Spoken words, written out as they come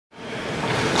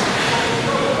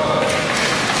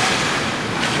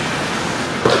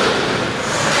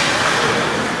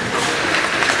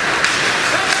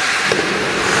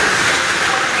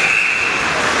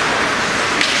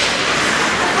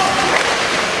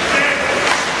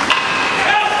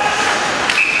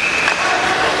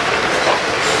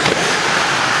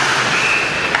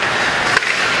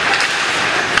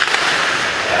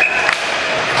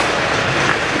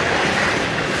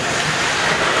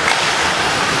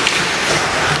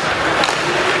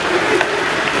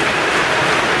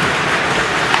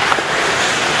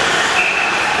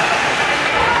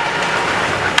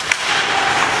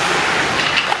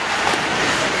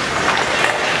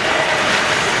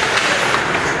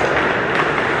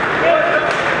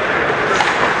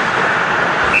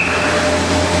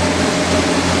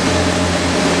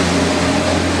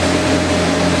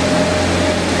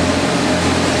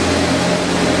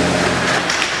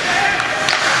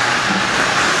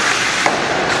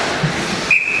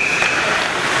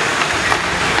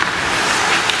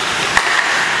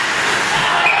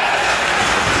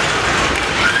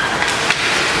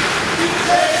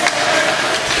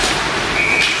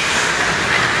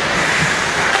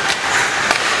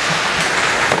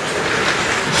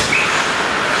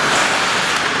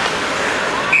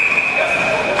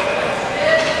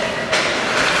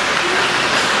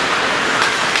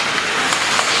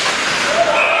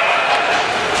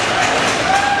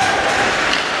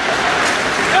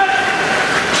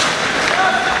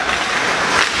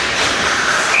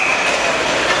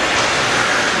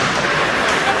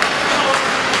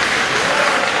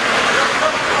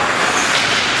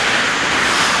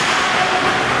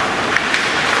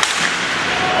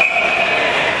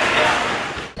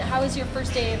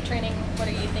first day of training, what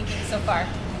are you thinking so far?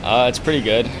 It's pretty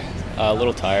good. A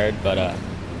little tired, but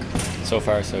so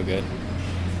far so good.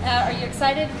 Are you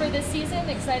excited for this season?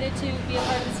 Excited to be a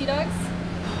part of the Sea Dogs?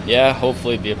 Yeah,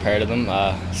 hopefully be a part of them.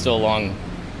 Still a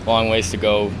long ways to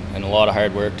go and a lot of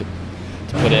hard work to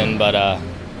put in, but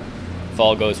if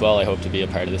all goes well, I hope to be a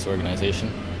part of this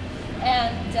organization.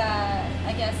 And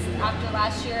I guess after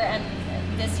last year and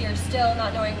this year, still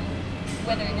not knowing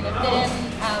whether you're going to fit in,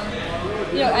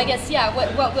 I guess,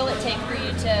 what will it take for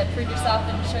you to prove yourself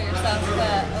and show yourself a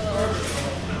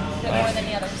little bit more than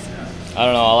the others? I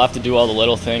don't know. I'll have to do all the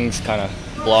little things, kind of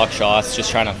block shots, just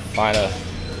trying to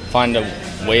find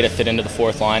a way to fit into the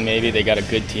fourth line. Maybe they got a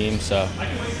good team, so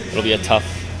it'll be a tough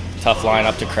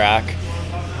lineup to crack.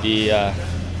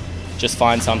 Just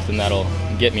find something that'll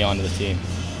get me onto the team.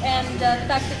 And the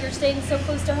fact that you're staying so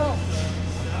close to home.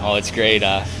 Oh, it's great.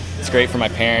 It's great for my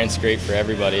parents, great for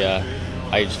everybody.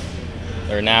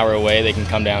 They're an hour away. They can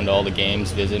come down to all the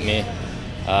games, visit me.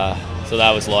 So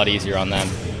that was a lot easier on them.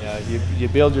 You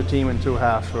build your team in two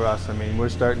halves for us. I mean, we're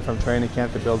starting from training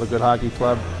camp to build a good hockey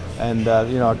club. And,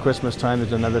 at Christmas time,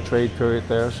 there's another trade period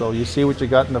there. So you see what you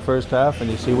got in the first half, and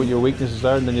you see what your weaknesses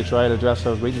are, and then you try to address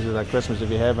those weaknesses at Christmas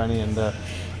if you have any. And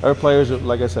our players,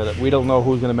 like I said, we don't know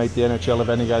who's going to make the NHL, if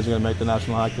any guys are going to make the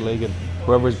National Hockey League. And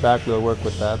whoever's back will work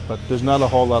with that. But there's not a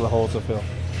whole lot of holes to fill.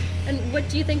 And what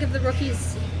do you think of the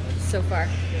rookies so far?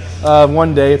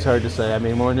 One day it's hard to say. I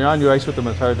mean, when you're on your ice with them,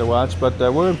 it's hard to watch. But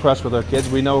we're impressed with our kids.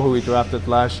 We know who we drafted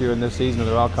last year and this season, and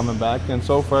they're all coming back. And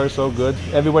so far, so good.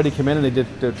 Everybody came in and they did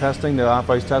their testing. Their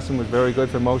off-ice testing was very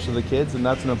good for most of the kids, and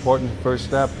that's an important first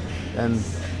step. And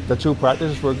the two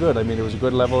practices were good. I mean, it was a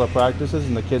good level of practices,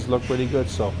 and the kids looked pretty good.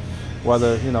 So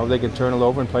whether they can turn it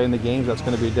over and play in the games, that's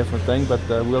going to be a different thing. But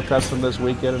we'll test them this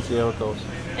weekend and see how it goes.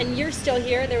 And you're still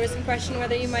here. There was some question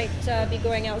whether you might be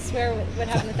going elsewhere. What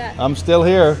happened with that? I'm still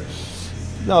here.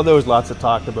 No, there was lots of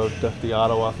talk about the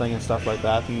Ottawa thing and stuff like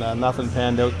that, and nothing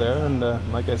panned out there. And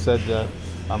like I said,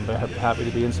 I'm happy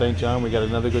to be in St. John. We got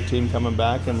another good team coming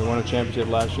back, and we won a championship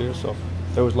last year. So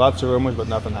there was lots of rumors, but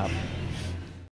nothing happened.